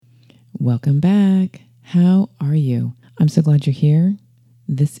Welcome back. How are you? I'm so glad you're here.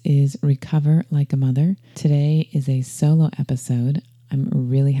 This is Recover Like a Mother. Today is a solo episode. I'm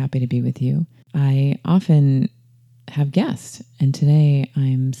really happy to be with you. I often have guests, and today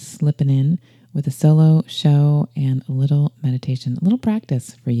I'm slipping in with a solo show and a little meditation, a little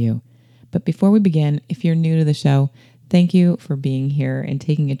practice for you. But before we begin, if you're new to the show, thank you for being here and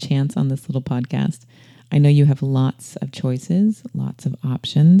taking a chance on this little podcast. I know you have lots of choices, lots of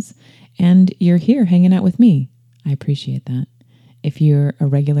options, and you're here hanging out with me. I appreciate that. If you're a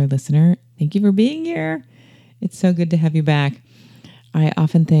regular listener, thank you for being here. It's so good to have you back. I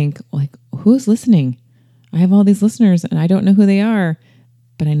often think, who's listening? I have all these listeners and I don't know who they are,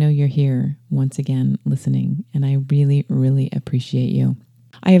 but I know you're here once again listening, and I really, really appreciate you.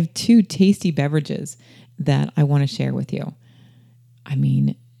 I have 2 tasty beverages that I want to share with you. I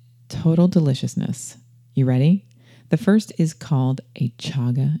mean, total deliciousness. You ready? The first is called a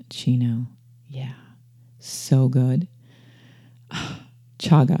Chaga-Chino. Yeah, so good.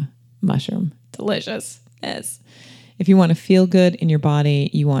 Chaga mushroom. Delicious. Yes. If you want to feel good in your body,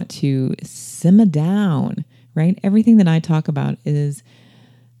 you want to simmer down, right? Everything that I talk about is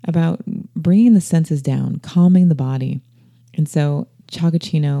about bringing the senses down, calming the body. And so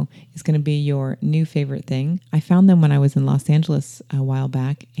Chaga-Chino is going to be your new favorite thing. I found them when I was in Los Angeles a while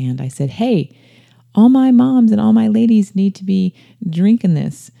back, and I said, hey, all my moms and all my ladies need to be drinking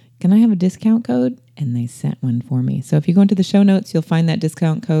this. Can I have a discount code? And they sent one for me. So if you go into the show notes, you'll find that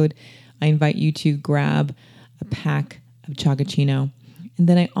discount code. I invite you to grab a pack of Chaga-Chino. And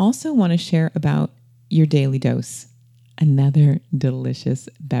then I also want to share about your daily dose, another delicious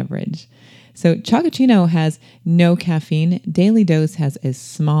beverage. So Chaga-Chino has no caffeine. Daily Dose has a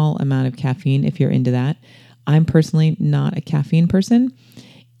small amount of caffeine if you're into that. I'm personally not a caffeine person.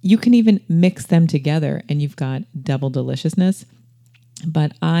 You can even mix them together and you've got double deliciousness.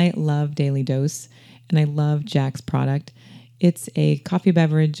 But I love Daily Dose and I love Jack's product. It's a coffee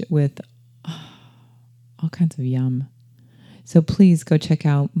beverage with all kinds of yum. So please go check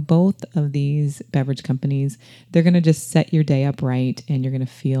out both of these beverage companies. They're going to just set your day up right and you're going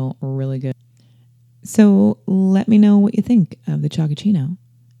to feel really good. So let me know what you think of the Chaga-Chino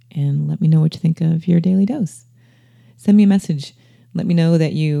and let me know what you think of your Daily Dose. Send me a message. Let me know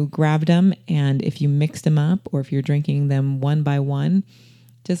that you grabbed them, and if you mixed them up or if you're drinking them one by one,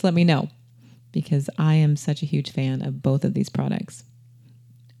 just let me know because I am such a huge fan of both of these products.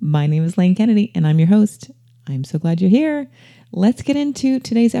 My name is Lane Kennedy and I'm your host. I'm so glad you're here. Let's get into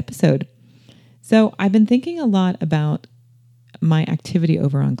today's episode. So I've been thinking a lot about my activity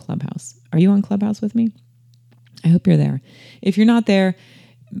over on Clubhouse. Are you on Clubhouse with me? I hope you're there. If you're not there,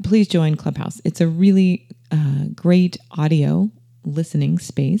 please join Clubhouse. It's a really great audio listening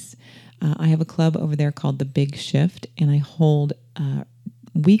space. I have a club over there called The Big Shift, and I hold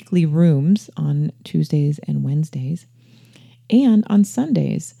weekly rooms on Tuesdays and Wednesdays and on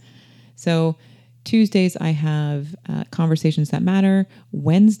Sundays. So Tuesdays I have Conversations That Matter.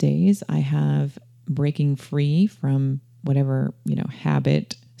 Wednesdays I have Breaking Free from whatever,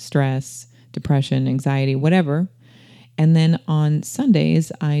 habit, stress, depression, anxiety, whatever. And then on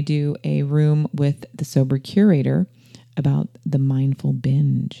Sundays I do a room with the Sober Curator about the mindful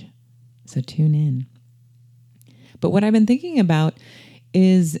binge. So tune in. But what I've been thinking about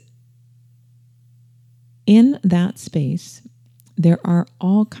is in that space, there are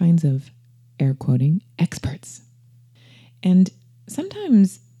all kinds of, air quoting, experts. And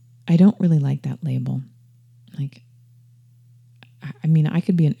sometimes I don't really like that label. I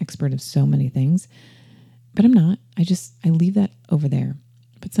could be an expert of so many things, but I'm not. I leave that over there.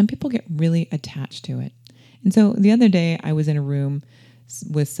 But some people get really attached to it. And so the other day I was in a room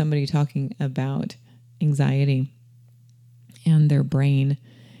with somebody talking about anxiety and their brain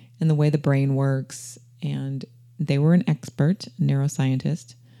and the way the brain works. And they were an expert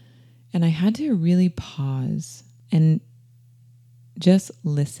neuroscientist. And I had to really pause and just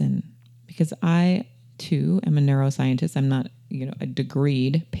listen because I too am a neuroscientist. I'm not, a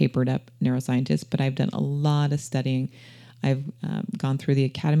degreed, papered up neuroscientist, but I've done a lot of studying. I've gone through the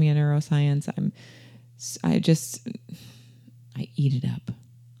Academy of Neuroscience. I eat it up,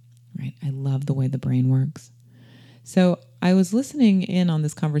 right? I love the way the brain works. So I was listening in on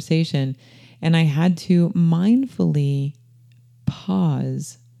this conversation and I had to mindfully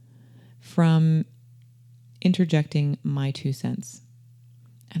pause from interjecting my 2 cents.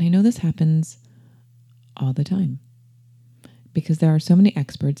 And I know this happens all the time because there are so many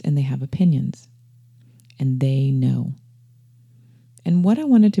experts and they have opinions and they know. And what I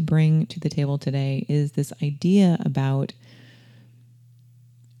wanted to bring to the table today is this idea about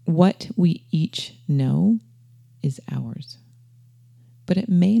what we each know is ours. but it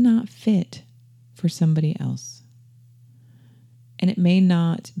may not fit for somebody else. And it may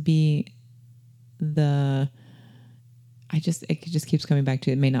not be it just keeps coming back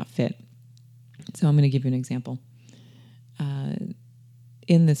to it may not fit. So I'm going to give you an example.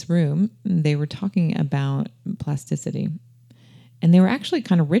 In this room, they were talking about plasticity, and they were actually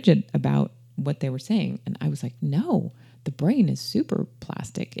kind of rigid about what they were saying. And I was like, no, the brain is super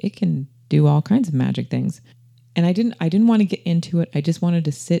plastic. It can do all kinds of magic things. And I didn't want to get into it. I just wanted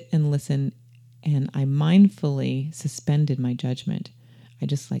to sit and listen, and I mindfully suspended my judgment. I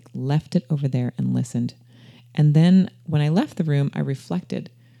just left it over there and listened. And then when I left the room, I reflected.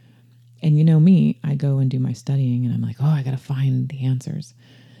 And you know me, I go and do my studying, and I'm like, oh, I got to find the answers.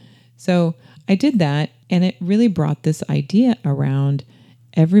 So I did that, and it really brought this idea around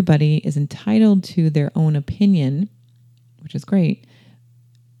everybody is entitled to their own opinion, which is great.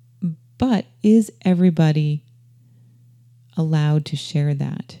 But is everybody allowed to share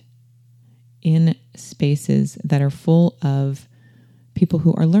that in spaces that are full of people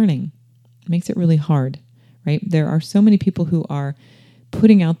who are learning? It makes it really hard, right? There are so many people who are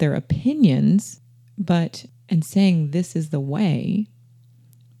putting out their opinions, and saying this is the way,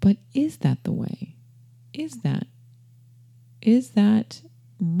 but is that the way? Is that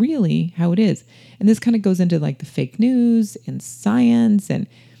really how it is? And this kind of goes into the fake news and science, and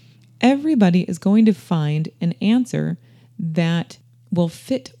everybody is going to find an answer that will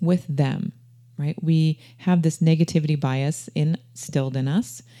fit with them, right? We have this negativity bias instilled in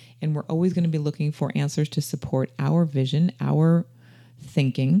us, and we're always going to be looking for answers to support our vision, our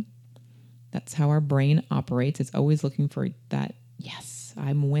thinking. That's how our brain operates. It's always looking for that, yes,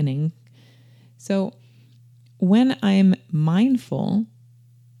 I'm winning. So when I'm mindful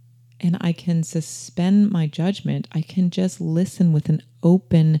and I can suspend my judgment, I can just listen with an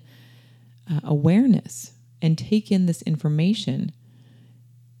open awareness and take in this information,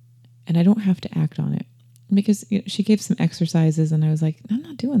 and I don't have to act on it. Because she gave some exercises, and I was like, I'm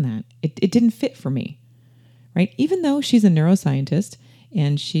not doing that. It didn't fit for me, right? Even though she's a neuroscientist,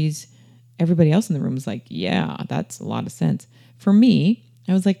 and everybody else in the room was like, yeah, that's a lot of sense. For me,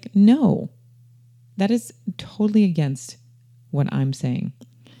 I was like, no, that is totally against what I'm saying.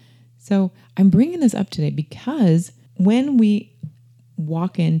 So I'm bringing this up today because when we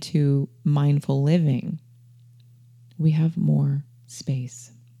walk into mindful living, we have more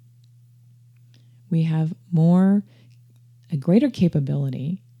space. We have a greater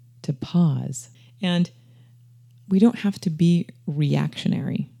capability to pause, and we don't have to be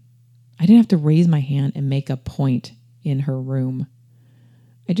reactionary. I didn't have to raise my hand and make a point in her room.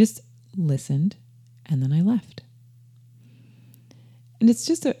 I just listened, and then I left. And it's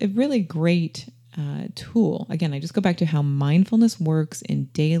just a really great tool. Again, I just go back to how mindfulness works in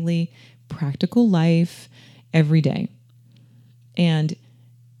daily, practical life every day. And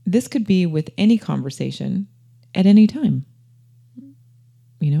this could be with any conversation at any time.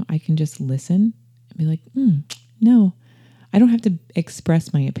 I can just listen and be like, no, I don't have to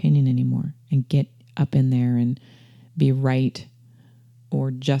express my opinion anymore and get up in there and be right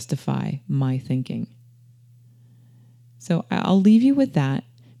or justify my thinking. So I'll leave you with that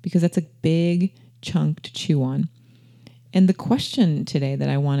because that's a big chunk to chew on. And the question today that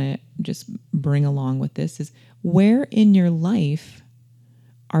I want to just bring along with this is, where in your life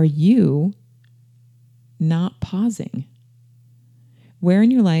are you not pausing? Where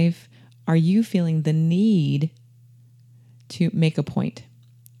in your life are you feeling the need to make a point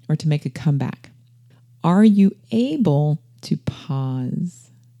or to make a comeback? Are you able to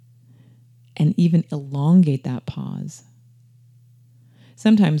pause and even elongate that pause?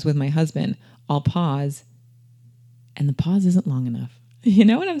 Sometimes with my husband, I'll pause and the pause isn't long enough. You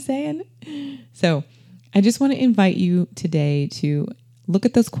know what I'm saying? So I just want to invite you today to look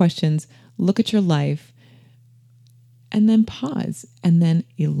at those questions, look at your life, and then pause, and then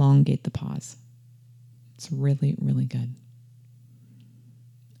elongate the pause. It's really, really good.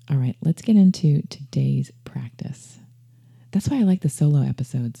 All right, let's get into today's practice. That's why I like the solo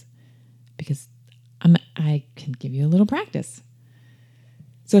episodes, because I can give you a little practice.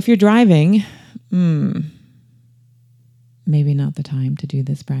 So if you're driving, maybe not the time to do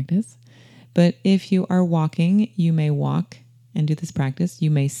this practice. But if you are walking, you may walk and do this practice. You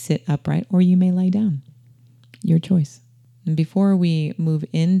may sit upright or you may lie down. Your choice. And before we move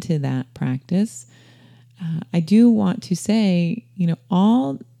into that practice, I do want to say,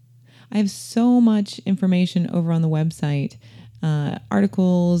 I have so much information over on the website,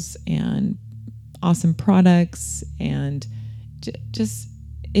 articles and awesome products. And just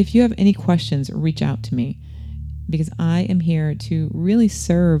if you have any questions, reach out to me, because I am here to really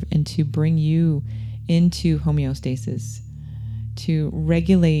serve and to bring you into homeostasis to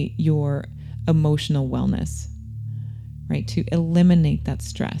regulate your emotional wellness, right? To eliminate that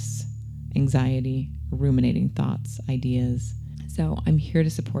stress, anxiety, ruminating thoughts, ideas. So I'm here to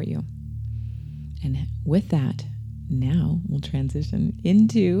support you. And with that, now we'll transition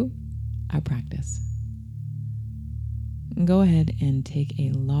into our practice. Go ahead and take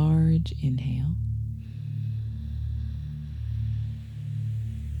a large inhale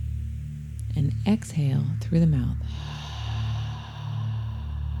and exhale through the mouth.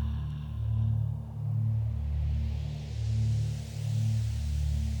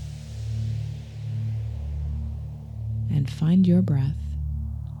 And find your breath,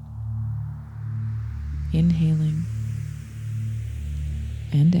 inhaling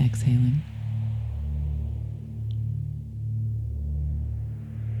and exhaling.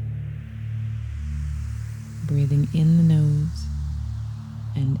 Breathing in the nose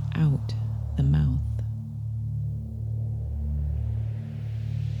and out the mouth.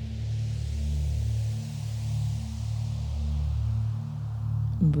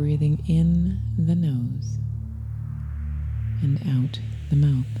 Breathing in the nose and out the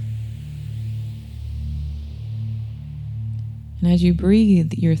mouth. And as you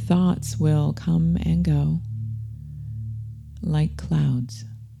breathe, your thoughts will come and go like clouds.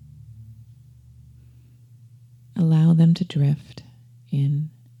 Allow them to drift in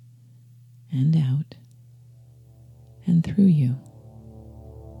and out and through you.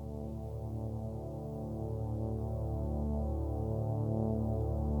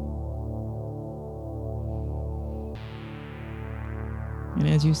 And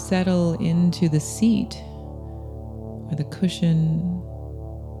as you settle into the seat or the cushion,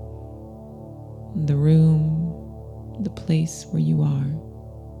 the room, the place where you are,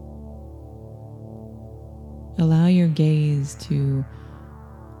 allow your gaze to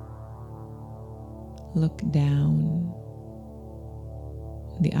look down.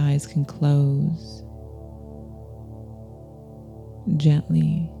 The eyes can close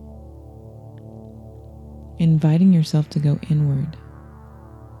gently, inviting yourself to go inward.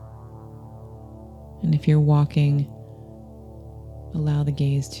 And if you're walking, allow the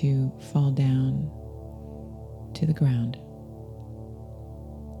gaze to fall down to the ground.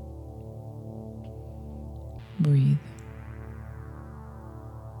 Breathe.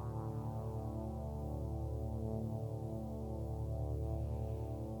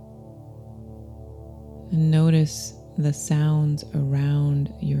 And notice the sounds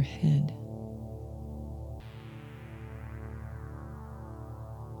around your head.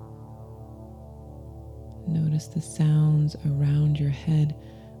 Notice the sounds around your head,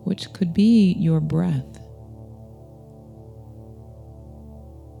 which could be your breath.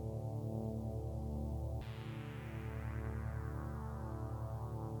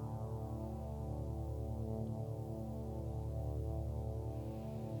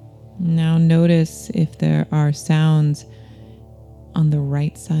 Now notice if there are sounds on the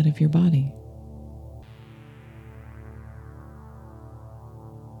right side of your body.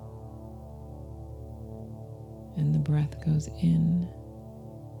 And the breath goes in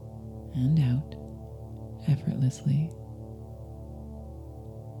and out effortlessly.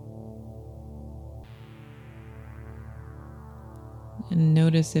 And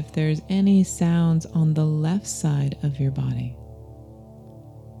notice if there's any sounds on the left side of your body.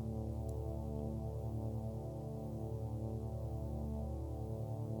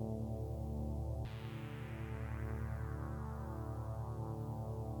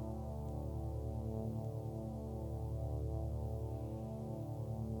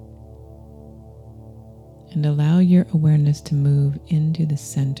 And allow your awareness to move into the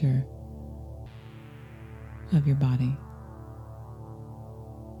center of your body.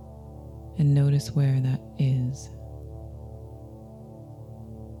 And notice where that is.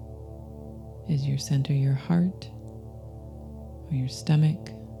 Is your center your heart, or your stomach,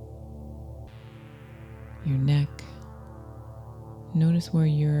 your neck? Notice where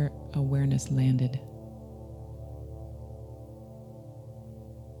your awareness landed.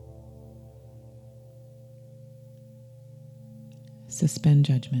 Suspend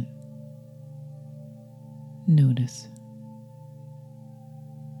judgment. Notice.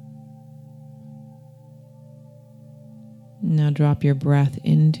 Now drop your breath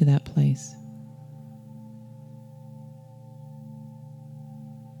into that place.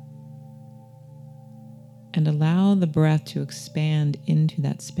 And allow the breath to expand into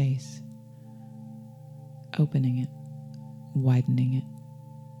that space, opening it, widening it.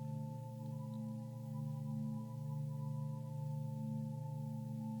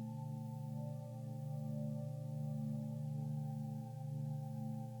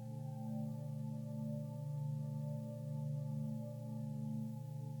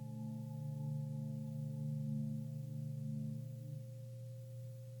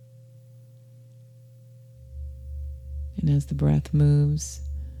 And as the breath moves,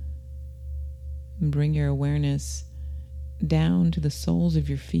 bring your awareness down to the soles of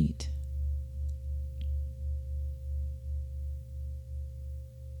your feet.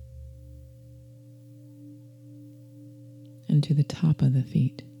 And to the top of the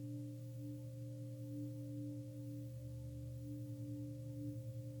feet.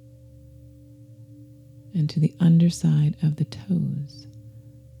 And to the underside of the toes.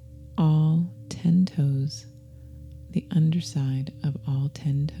 All 10 toes, the underside of all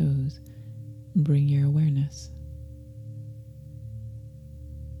 10 toes, bring your awareness.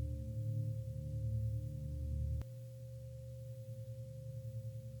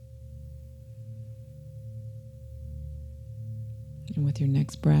 And with your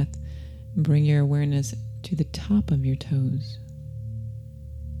next breath, bring your awareness to the top of your toes,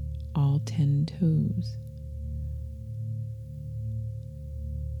 all 10 toes.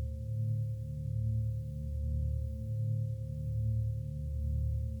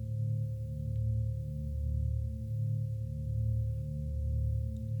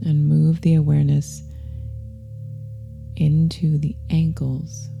 And move the awareness into the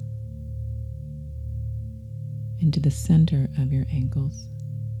ankles, into the center of your ankles.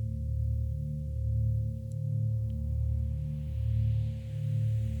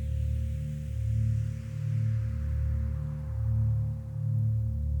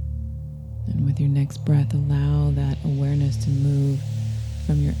 And with your next breath, allow that awareness to move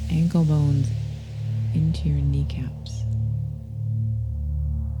from your ankle bones into your kneecaps.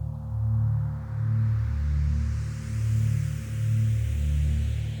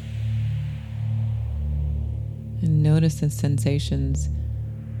 And notice the sensations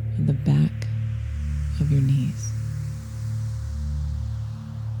of the back of your knees.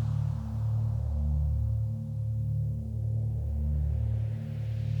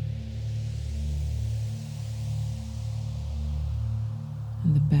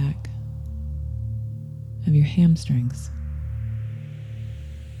 And the back of your hamstrings.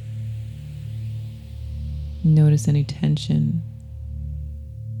 Notice any tension,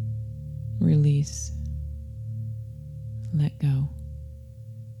 release, let go.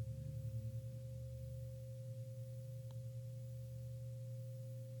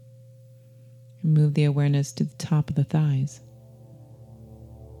 And move the awareness to the top of the thighs.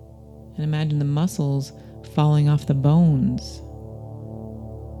 And imagine the muscles falling off the bones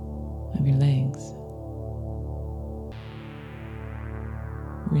of your legs.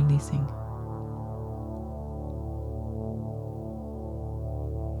 Releasing.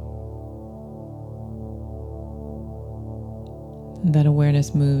 That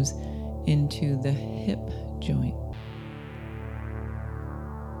awareness moves into the hip joint.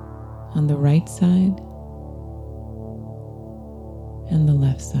 On the right side and the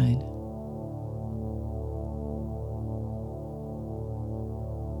left side.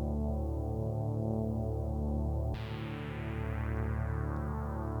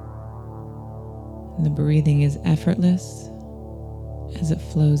 And the breathing is effortless as it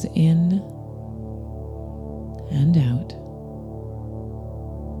flows in and out.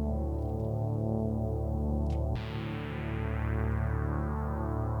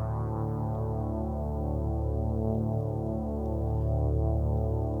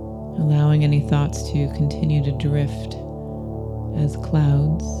 Allowing any thoughts to continue to drift as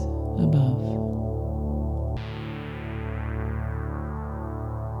clouds above.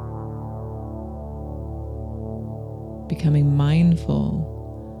 Becoming mindful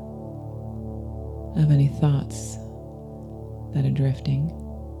of any thoughts that are drifting.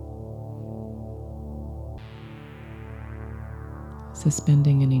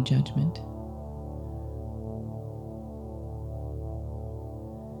 Suspending any judgment.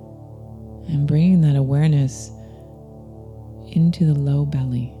 And bringing that awareness into the low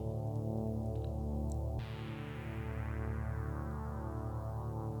belly.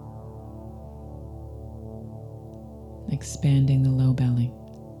 Expanding the low belly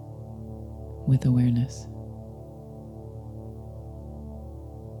with awareness.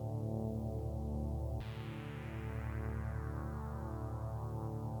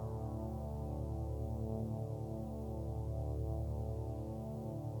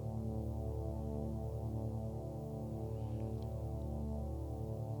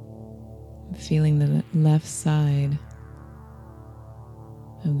 Feeling the left side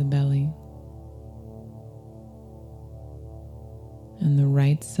of the belly and the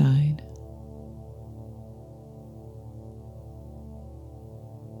right side.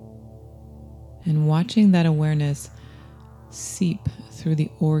 And watching that awareness seep through the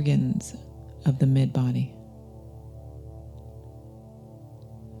organs of the mid-body.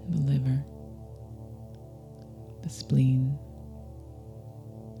 The liver, the spleen,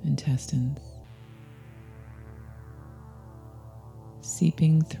 intestines,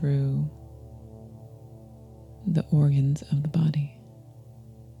 seeping through the organs of the body.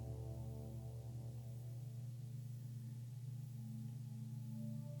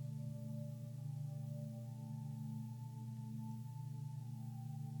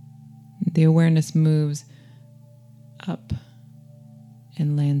 The awareness moves up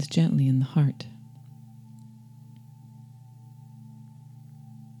and lands gently in the heart.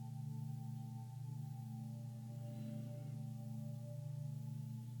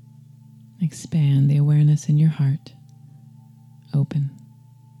 Expand the awareness in your heart. Open.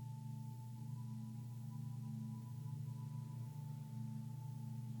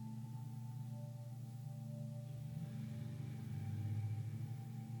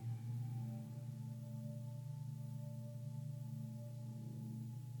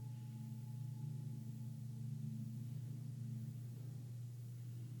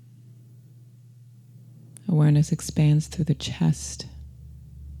 Awareness expands through the chest.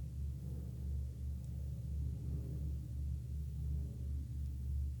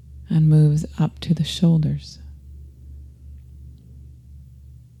 And moves up to the shoulders.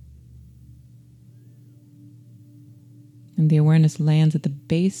 And the awareness lands at the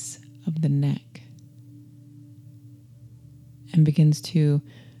base of the neck and begins to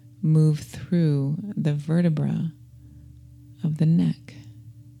move through the vertebra of the neck.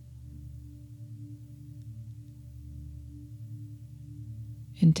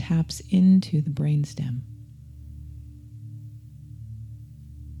 And taps into the brainstem.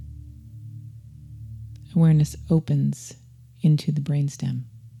 Awareness opens into the brainstem,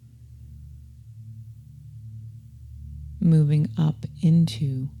 moving up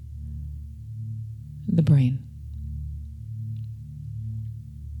into the brain.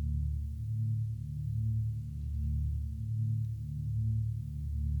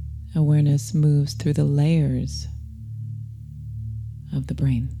 Awareness moves through the layers of the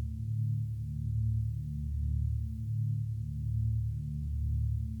brain.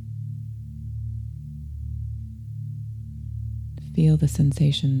 Feel the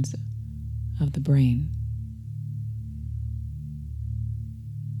sensations of the brain.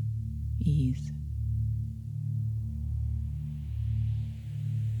 Ease.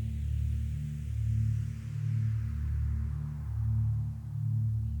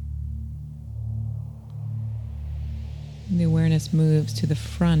 The awareness moves to the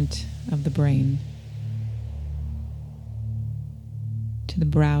front of the brain, to the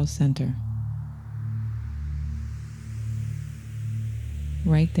brow center.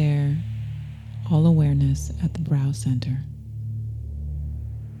 Right there, all awareness at the brow center.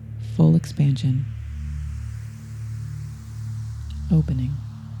 Full expansion. Opening.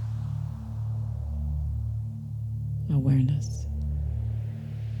 Awareness.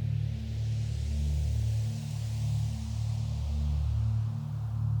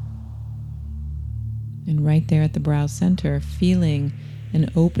 And right there at the brow center, feeling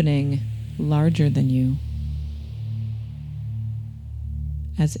an opening larger than you,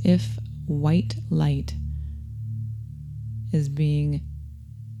 as if white light is being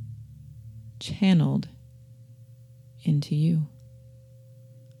channeled into you.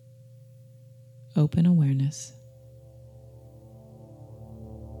 Open awareness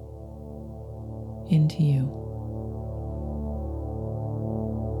into you.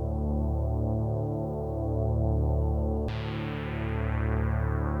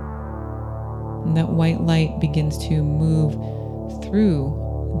 And that white light begins to move through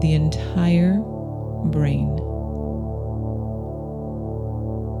the entire brain,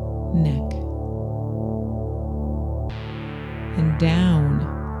 neck, and down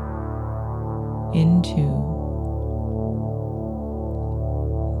into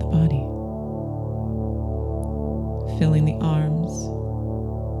the body, filling the arms,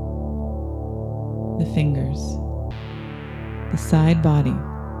 the fingers, the side body,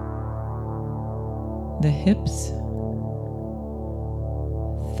 the hips,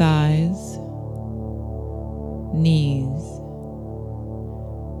 thighs, knees,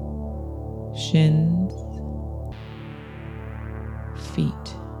 shins,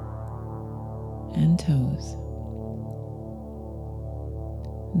 feet, and toes.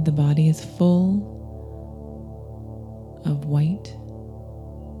 The body is full of white,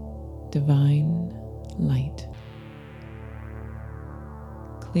 divine light,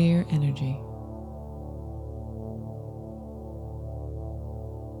 clear energy.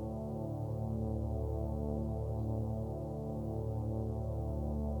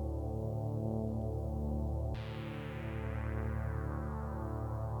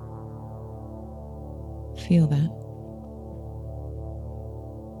 Feel that.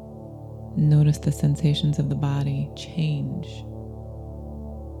 Notice the sensations of the body change.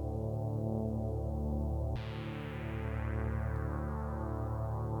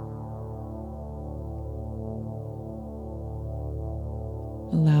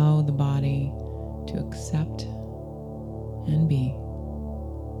 Allow the body to accept and be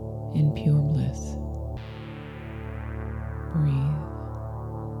in pure bliss. Breathe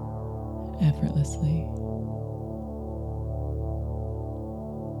effortlessly.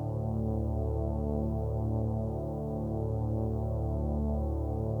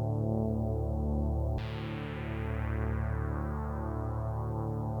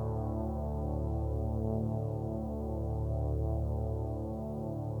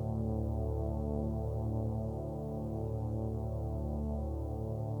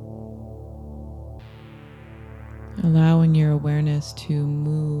 Allowing your awareness to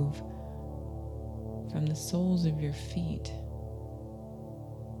move from the soles of your feet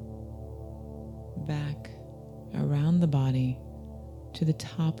back around the body to the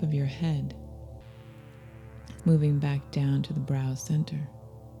top of your head, moving back down to the brow center.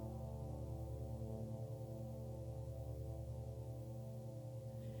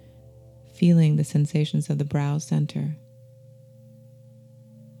 Feeling the sensations of the brow center.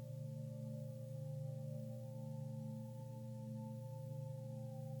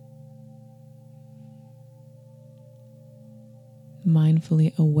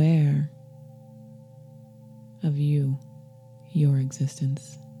 Mindfully aware of you, your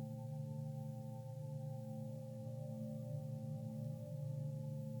existence.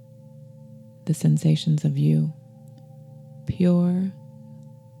 The sensations of you, pure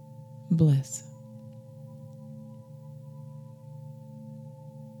bliss.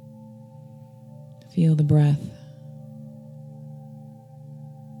 Feel the breath.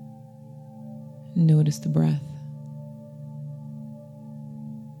 Notice the breath.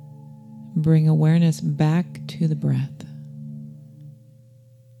 Bring awareness back to the breath.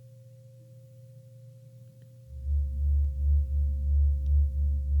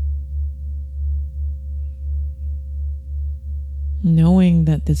 Knowing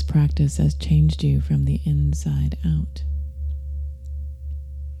that this practice has changed you from the inside out.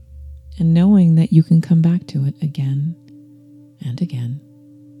 And knowing that you can come back to it again and again.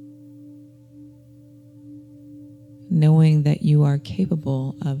 Knowing that you are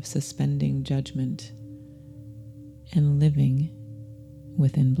capable of suspending judgment and living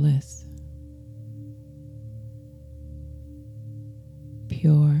within bliss.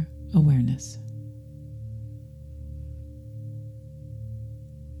 Pure awareness.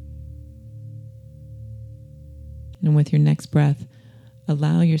 And with your next breath,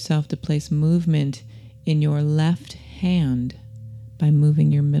 allow yourself to place movement in your left hand by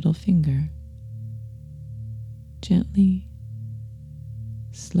moving your middle finger. Gently,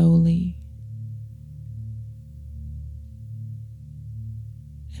 slowly,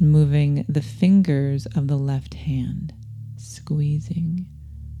 and moving the fingers of the left hand, squeezing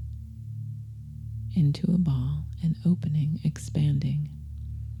into a ball and opening, expanding.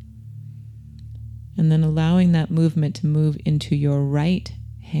 And then allowing that movement to move into your right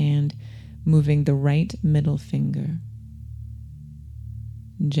hand, moving the right middle finger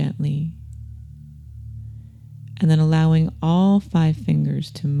gently. And then allowing all 5 fingers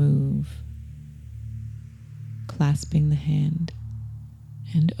to move, clasping the hand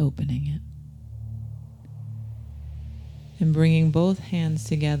and opening it. And bringing both hands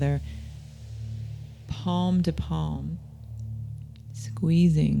together, palm to palm,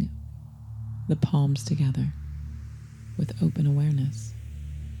 squeezing the palms together with open awareness.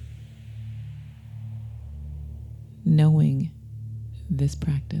 Knowing this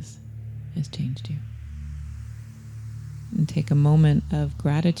practice has changed you. And take a moment of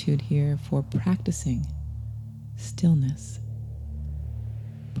gratitude here for practicing stillness,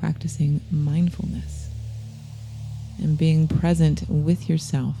 practicing mindfulness, and being present with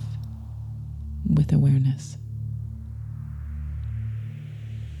yourself with awareness.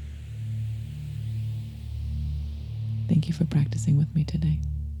 Thank you for practicing with me today.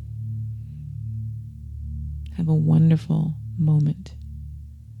 Have a wonderful moment.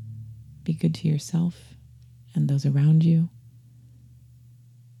 Be good to yourself and those around you.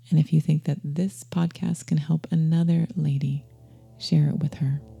 And if you think that this podcast can help another lady, share it with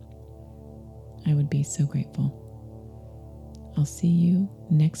her. I would be so grateful. I'll see you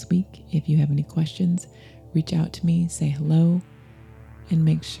next week. If you have any questions, reach out to me, say hello, and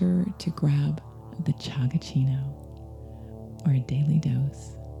make sure to grab the Chagachino or a daily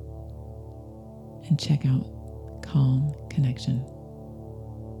dose and check out Calm Connection.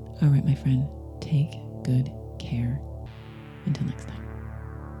 All right, my friend, take good care. Until next time.